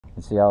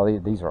And see, all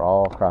these are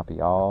all crappie,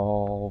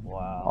 all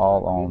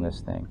on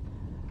this thing.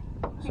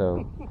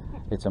 So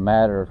it's a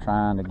matter of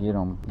trying to get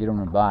them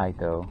to bite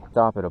though.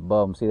 Stop it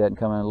above them. See that one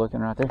coming and looking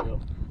right there? Yep.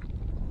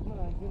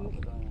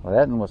 Well,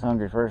 that one was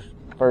hungry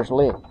first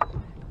lick.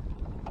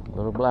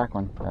 Little black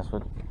one. That's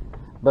what.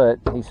 But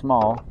he's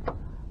small.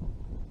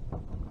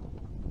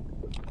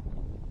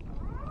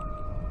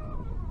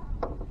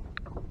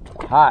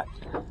 Hot.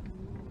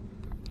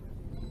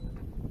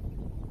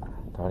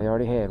 Thought he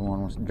already had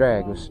one. The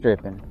drag was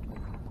stripping.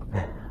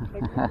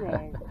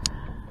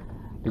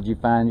 Did you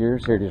find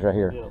yours? Here it is right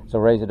here. Yeah. So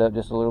raise it up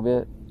just a little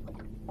bit.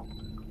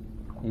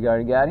 You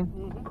already got him?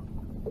 Mm-hmm.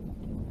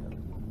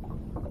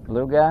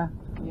 Little guy?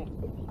 Yeah.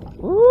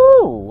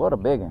 Woo! What a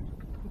big one.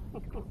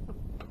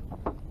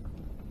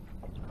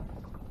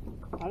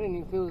 I didn't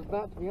even feel his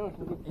bite, to be honest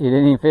with you. You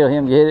didn't even feel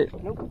him get it?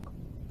 Nope.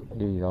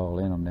 He's all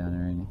in them down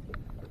there, ain't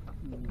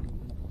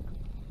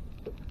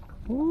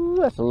he? Ooh,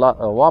 that's a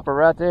whopper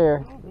right there.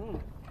 Mm-hmm.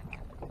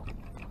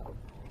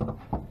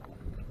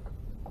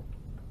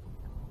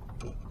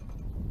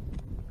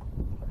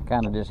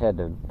 Kind of just had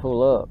to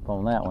pull up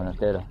on that one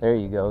instead of, there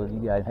you go.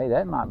 You got, hey,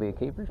 that might be a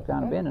keeper. He's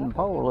kind of bending the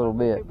pole a little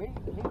bit.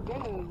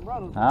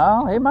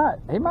 Oh, he might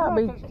be.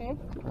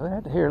 We'll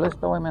have to, here, let's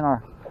throw him in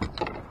our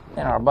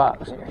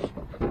box here.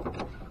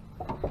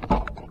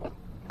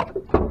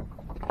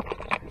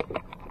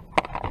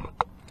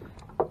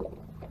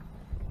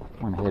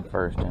 I'm gonna head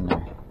first in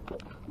there.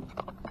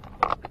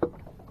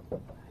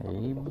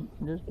 He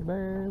just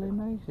barely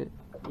makes it.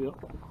 Yep.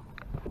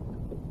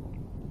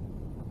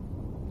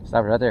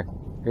 Stop it right there.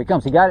 Here he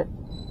comes. He got it.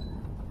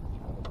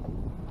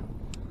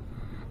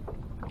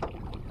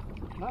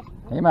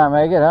 He might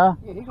make it, huh?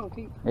 Yeah, he's gonna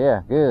keep.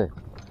 Yeah, good.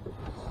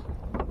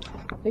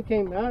 He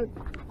came out.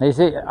 He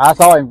see, I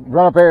saw him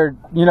run up there,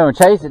 you know, and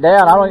chase it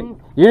down. I don't.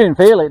 You didn't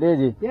feel it, did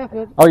you? Yeah, I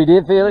felt it. Oh, you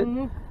did feel it?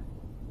 Mm-hmm.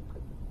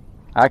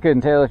 I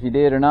couldn't tell if you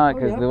did or not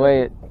because the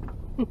way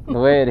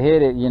it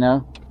hit it, you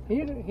know. He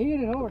hit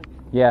it hard.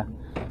 Yeah.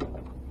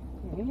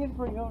 He hit it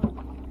pretty hard.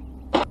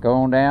 Go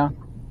on down.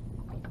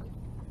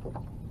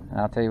 And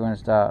I'll tell you when to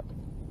stop.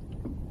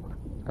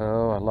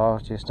 Oh, I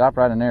lost you. Stop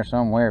right in there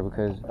somewhere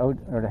because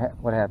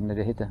what happened? Did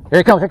it hit the? Here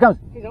it comes! Here it comes!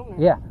 He's on there.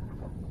 Yeah.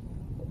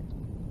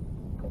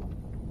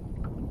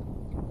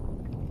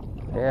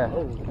 Yeah.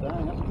 Oh,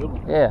 dang, that's a good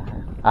one. Yeah.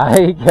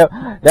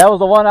 That was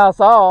the one I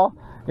saw,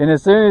 and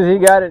as soon as he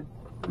got it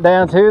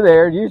down to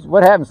there,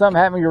 what happened? Something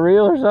happened with your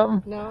reel or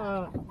something?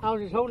 No, I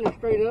was just holding it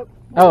straight up.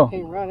 Oh. He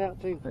came right out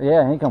too.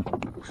 Yeah, he come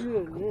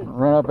Good,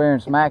 run up there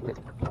and smacked it.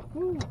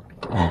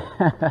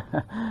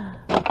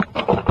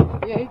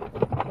 Yeah,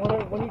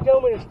 when he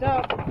told me to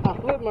stop, I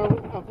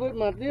flipped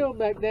my deal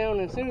back down,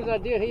 and as soon as I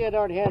did, he had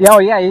already had it. Oh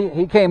yeah,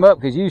 he came up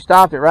because you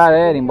stopped it right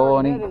at him, boy.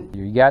 And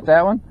you got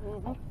that one?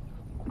 Mm-hmm.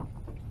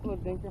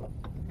 Little dinker.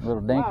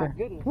 Little dinker. My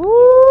goodness.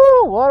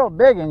 Woo! What a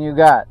big one you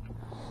got.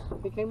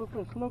 He came up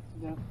and smoked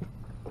it down.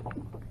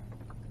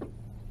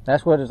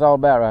 That's what it's all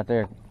about right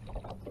there.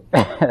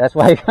 That's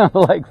why he come to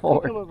Lake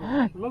Fork. He come up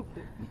and smoked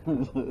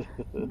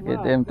it.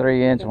 Get them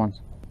 3-inch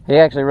ones. He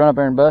actually run up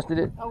there and busted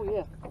it? Oh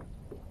yeah.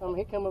 I mean,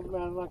 he come up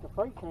around like a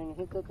freight train and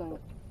hit that thing.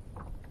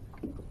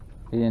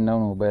 He didn't know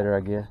no better,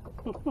 I guess.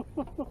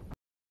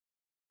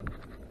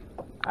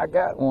 I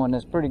got one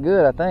that's pretty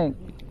good, I think.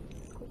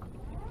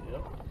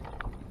 Yep.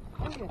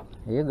 Oh, yeah.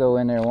 He'll go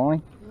in there,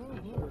 won't he?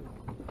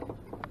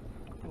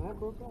 And that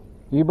broke off.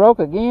 You broke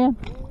again?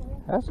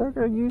 That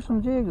sucker used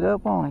some jigs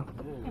up on him.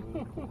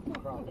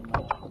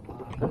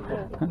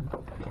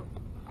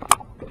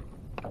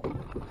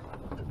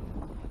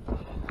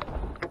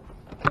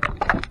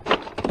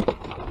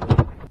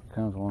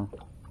 Comes one.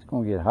 It's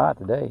gonna get hot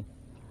today.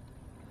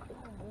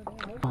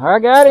 I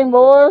got him,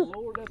 boys.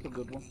 Lord, that's a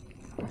good one.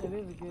 It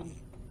is a good one.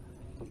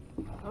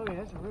 Oh yeah,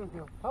 that's a real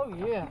good one. Oh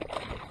yeah.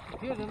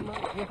 It doesn't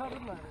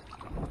matter.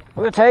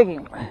 We'll take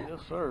him.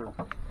 Yes, sir.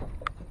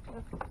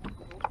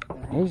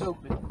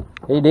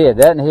 He did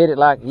that and hit it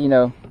like, you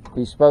know,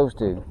 he's supposed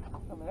to.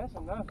 I mean, that's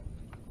enough.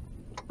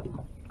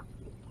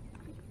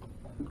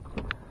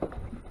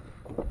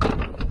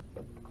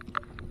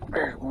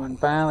 There's one,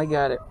 finally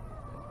got it.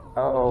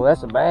 Oh,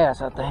 that's a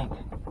bass, I think.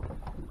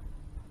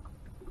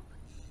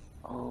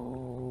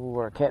 Oh,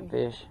 or a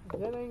catfish. If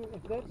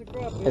that's a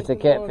crappie. It's a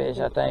catfish,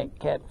 I think.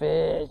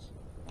 Catfish.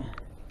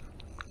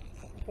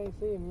 Can't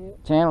see him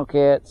yet. Channel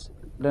cats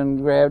done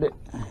grabbed it.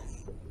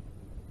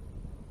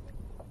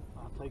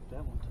 I'll take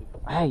that one too.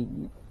 Hey,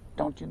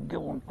 don't you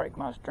go and break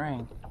my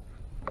string.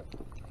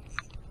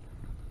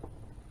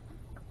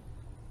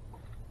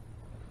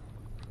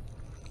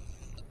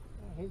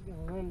 He's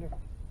gonna run there.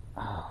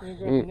 Oh, You grab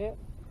the shoot. net?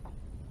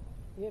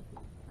 Yep.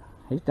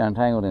 He's done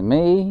tangled in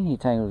me. He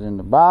tangles in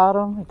the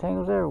bottom. He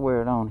tangles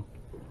everywhere, don't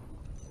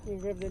he? You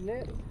grab that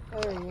net?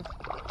 There he is.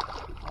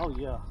 Oh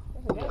yeah.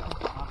 I'll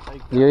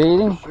take that. You eat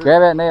him? Sure.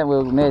 Grab that net.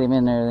 We'll net him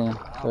in there then,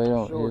 so he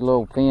don't, Sure. his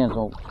little fins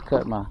won't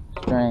cut my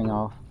string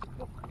off.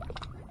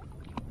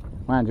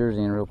 Wind yours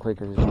in real quick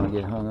because it's going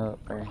to get hung up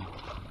there.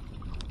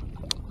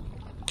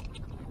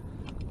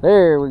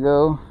 There we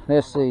go.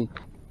 Let's see.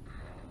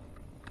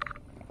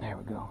 There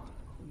we go.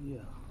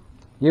 Yeah.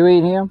 You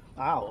eat him?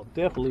 I'll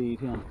definitely eat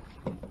him.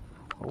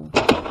 He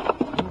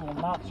will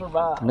not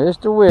survive.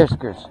 Mr.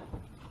 Whiskers.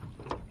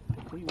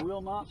 He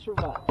will not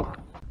survive.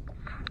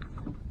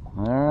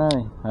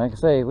 Alright, like I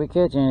say, if we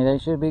catch any, they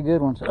should be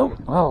good ones.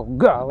 Oh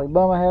golly,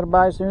 Bummer had a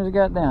bite as soon as he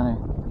got down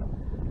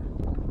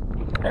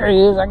there. There he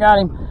is, I got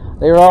him.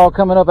 They were all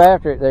coming up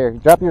after it there.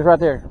 Drop yours right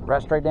there,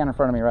 right straight down in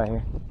front of me right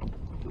here.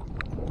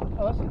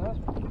 Oh, that's a nice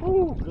one.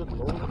 Ooh, good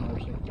Lord have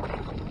mercy.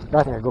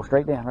 Right there, go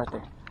straight down, right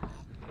there.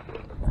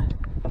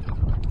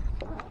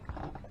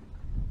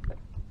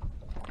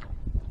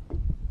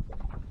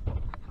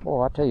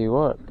 Boy, I tell you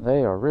what,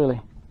 they are really,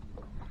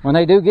 when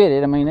they do get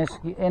it, I mean, it's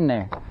in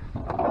there.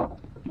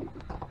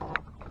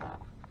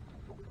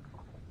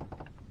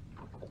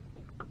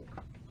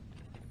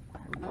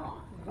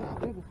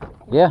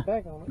 Yeah.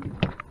 Back on it.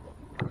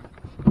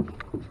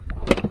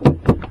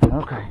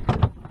 Okay.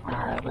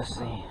 Alright, let's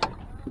see.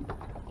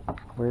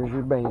 Where's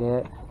your bait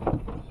at?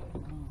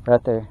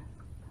 Right there.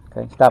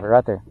 Okay, stop it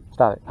right there.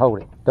 Stop it.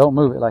 Hold it. Don't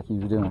move it like you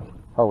was doing.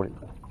 Hold it.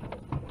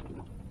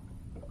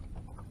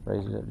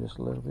 Raise it up just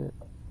a little bit.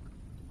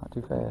 Not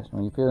too fast.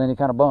 When you feel any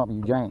kind of bump,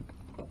 you jank.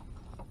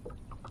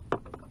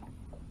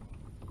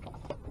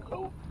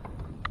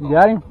 You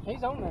got him?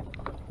 He's on there.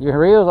 Your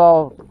reel's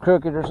all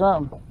crooked or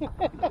something.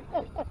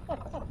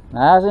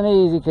 Nice and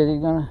easy, because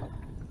he's gonna...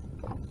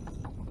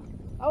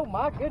 Oh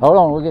my goodness. Hold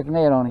on, we'll get the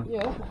net on him.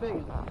 Yeah, that's a big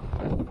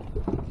one.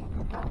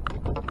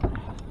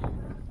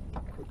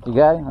 You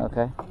got him?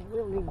 Okay.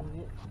 Real neat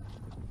one.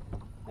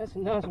 That's a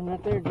nice one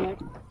right there, Jack.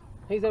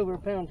 He's over a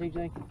pound,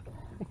 TJ.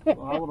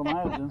 Well, I would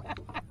imagine.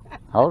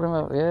 Hold him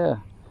up, yeah.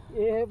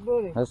 Yeah,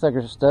 buddy. That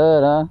sucker's a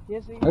stud, huh?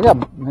 Yes, he is. They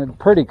got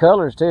pretty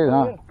colors too,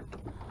 huh? Yeah.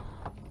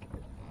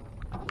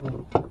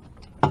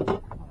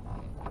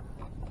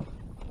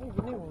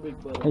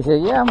 Big butt. He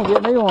said, yeah, I'm gonna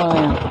get me one of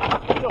them.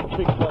 Got a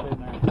big butt in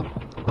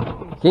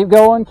there. Keep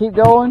going, keep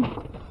going,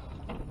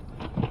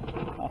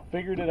 I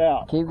figured it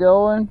out. keep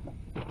going.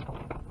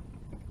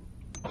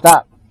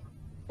 Stop.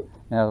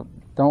 Now,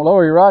 don't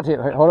lower your rod tip.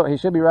 Hold on, he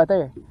should be right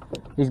there.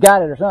 He's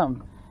got it or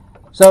something.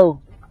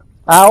 So,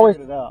 I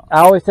Figured it out.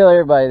 always tell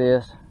everybody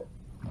this.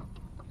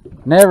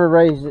 Never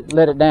raise it,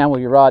 let it down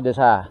with your rod this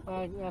high.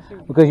 I see.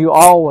 Because you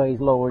always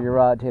lower your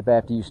rod tip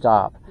after you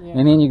stop. Yeah.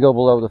 And then you go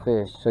below the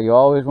fish. So you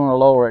always want to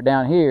lower it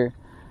down here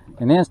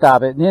and then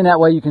stop it. And then that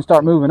way you can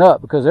start moving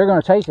up because they're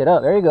going to chase it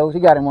up. There he goes. He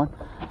got him one.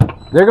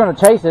 They're going to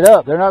chase it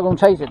up. They're not going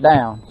to chase it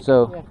down.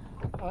 So, Yeah.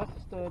 Oh, that's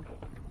a stud.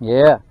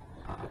 yeah.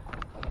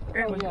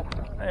 Oh, yeah.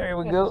 There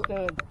we That's go. a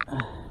stud.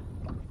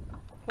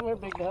 Come here,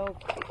 big dog.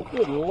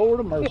 Good Lord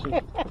of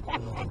mercy.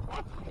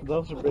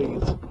 Those are big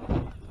ones.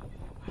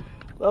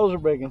 Those are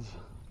big ones.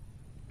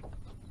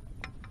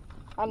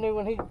 I knew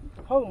when he...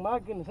 Oh, my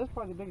goodness. That's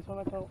probably the biggest one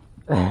I caught.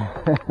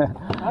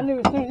 I knew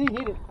as soon as he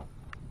hit it.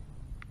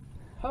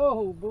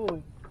 Oh,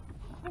 boy.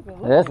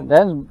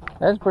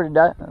 That's pretty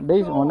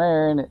decent one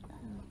there, isn't it?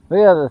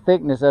 Look how the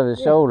thickness of his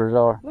shoulders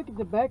are. Look at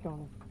the back on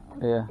him.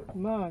 Yeah.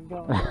 My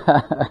God.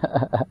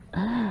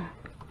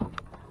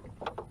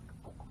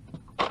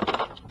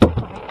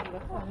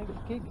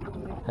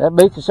 That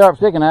beats the sharp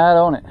sticking eye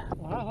on it.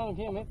 When I hung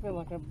him, it felt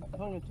like I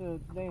hung it to a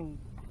dang...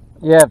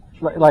 Yeah,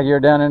 like you're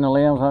down in the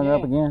limbs hung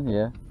up Yeah. again.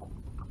 Yeah.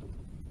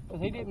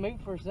 Because he didn't move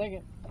for a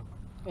second.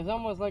 It's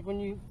almost like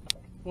when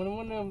one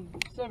of them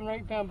 7 or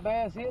 8 pound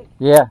bass hit,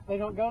 Yeah. they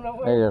don't go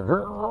nowhere. They just,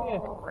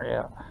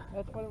 yeah.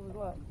 That's what it was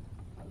like.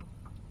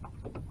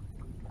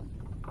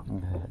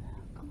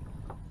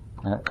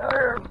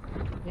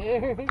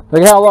 Yeah,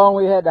 Look how long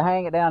we had to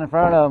hang it down in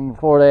front of them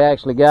before they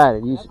actually got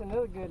it. that's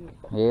another good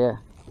one. Yeah.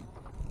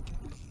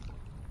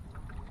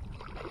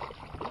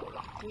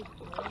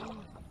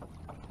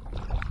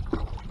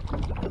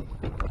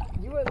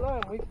 You wasn't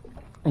lying. We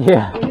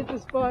Yeah. hit the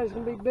spot, it's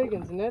going to be big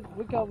ones. And that,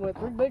 we caught, what,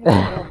 3 big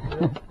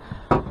ones?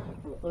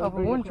 Off of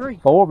one tree.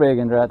 4 big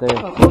ones right there.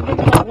 4 big ones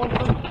off one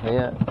tree.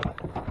 Yeah.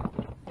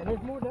 And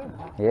there's more down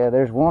there. Yeah,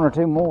 there's 1 or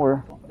 2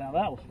 more. Now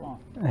that was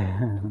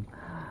fun.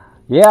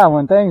 Yeah,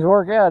 when things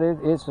work out,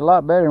 it's a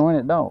lot better than when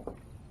it don't.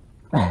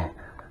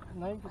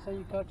 Now you can say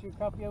you caught your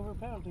crappie over a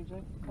pound, TJ.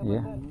 How about Yeah.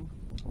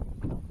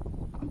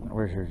 that?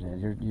 Where's yours at?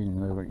 You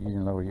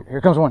didn't lower your... Here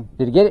comes one.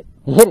 Did he get it?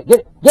 He hit it. Get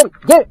it. Get it.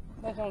 Get it.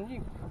 That's on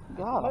you.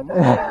 God, What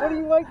are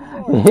you waiting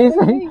for?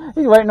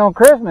 He's waiting on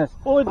Christmas.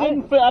 well, it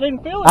didn't. I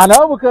didn't feel it. I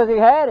know because he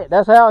had it.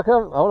 That's how it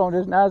comes. Hold on,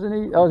 just nice and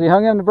easy. Oh, he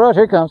hung in the brush.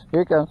 Here it comes.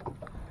 Here it comes.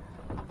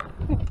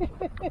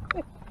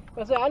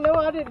 I said, I know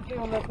I didn't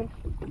feel nothing.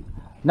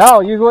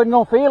 No, you wasn't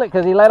gonna feel it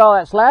because he let all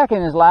that slack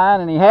in his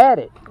line and he had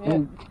it. Yeah.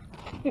 And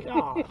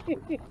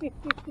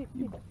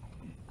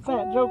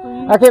Fat joker,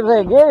 you. I kept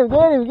saying, "Get him,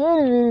 get him, get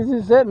him." And he's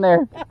just sitting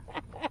there.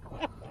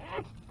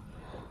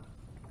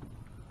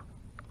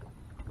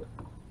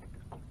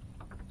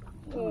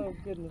 Oh,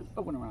 goodness.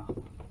 Open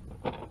around.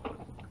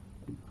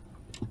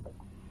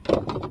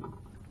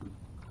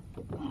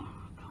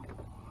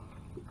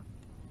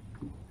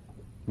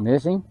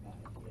 Missing?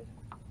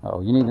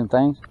 Oh, you need them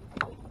things?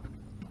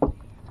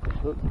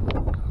 Hook,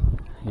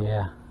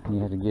 Yeah, you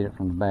have to get it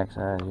from the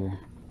backside here.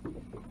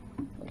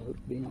 hook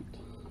bent.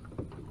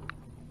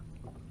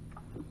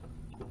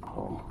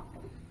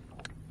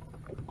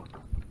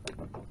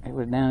 It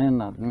was down in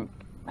the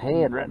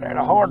head right there,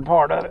 the hard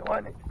part of it,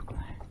 wasn't it?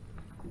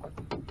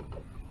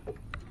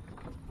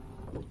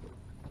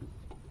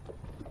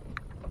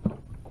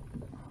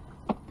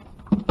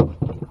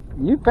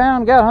 You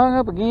got hung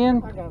up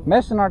again? I got it.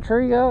 Messing our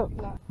tree up?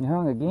 No. You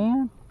hung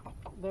again?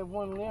 That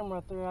one limb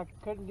right there, I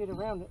couldn't get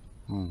around it.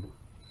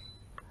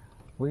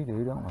 We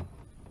do, don't we?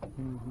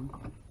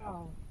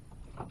 Oh,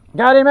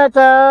 Got him that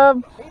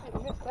time! he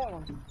didn't miss that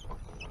one.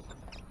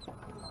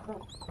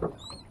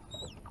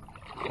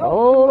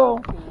 Hold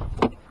on.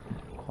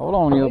 Hold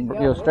on,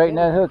 you'll straighten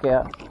that hook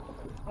out.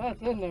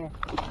 That's in there.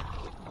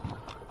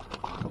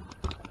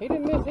 He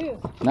didn't miss his.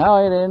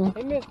 No, he didn't.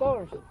 He missed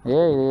ours.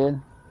 Yeah, he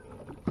did.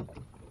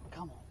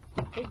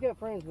 He's got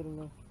friends with him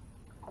though.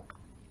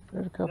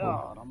 There's a couple.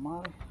 God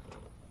almighty.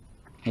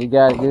 You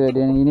got it good,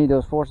 then you need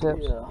those forceps?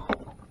 Yeah.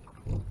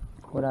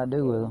 What'd I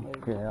do with them?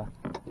 Yeah.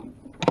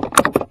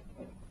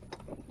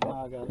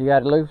 Now I got it. You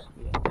got it loose?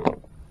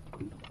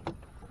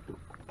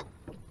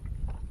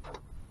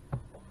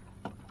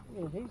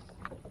 Yeah,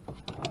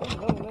 he's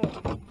loading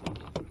up.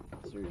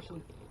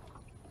 Seriously.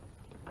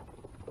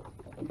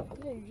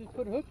 Yeah, you just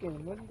put a hook in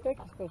him. What do you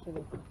think he's supposed to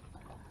do?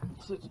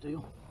 Sit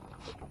still.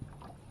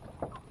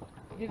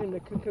 Get him the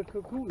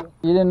cooler.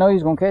 You didn't know he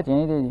was gonna catch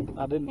any, did you?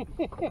 I didn't.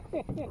 Did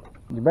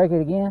you break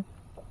it again?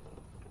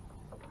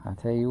 I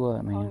tell you what, I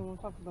don't man. even want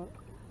to talk about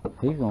it.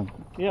 He's gonna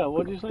Yeah,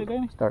 what'd you say,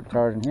 Danny? start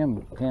charging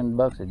him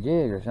 $10 a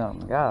jig or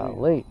something.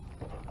 Golly.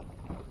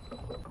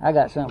 I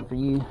got something for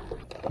you.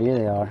 Here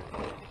they are.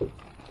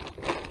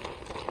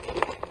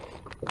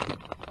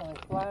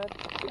 Slide.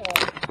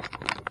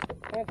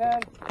 Hand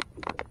time.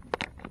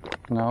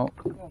 No.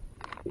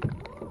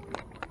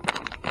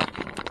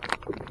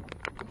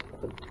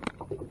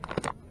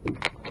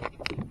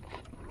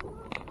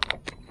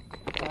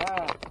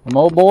 Them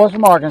old boys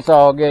from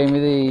Arkansas gave me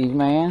these,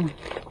 man.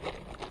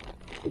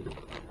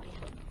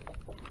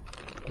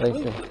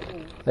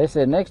 They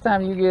said next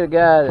time you get a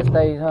guy that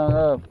stays hung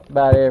up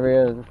about every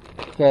other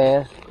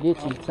cast,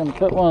 get you some,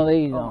 put one of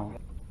these on.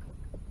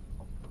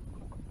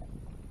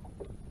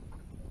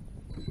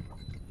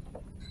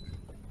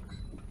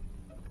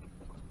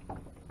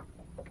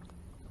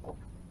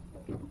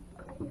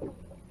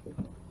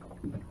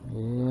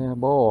 Yeah,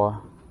 boy.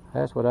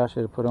 That's what I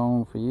should have put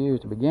on for you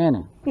at the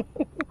beginning.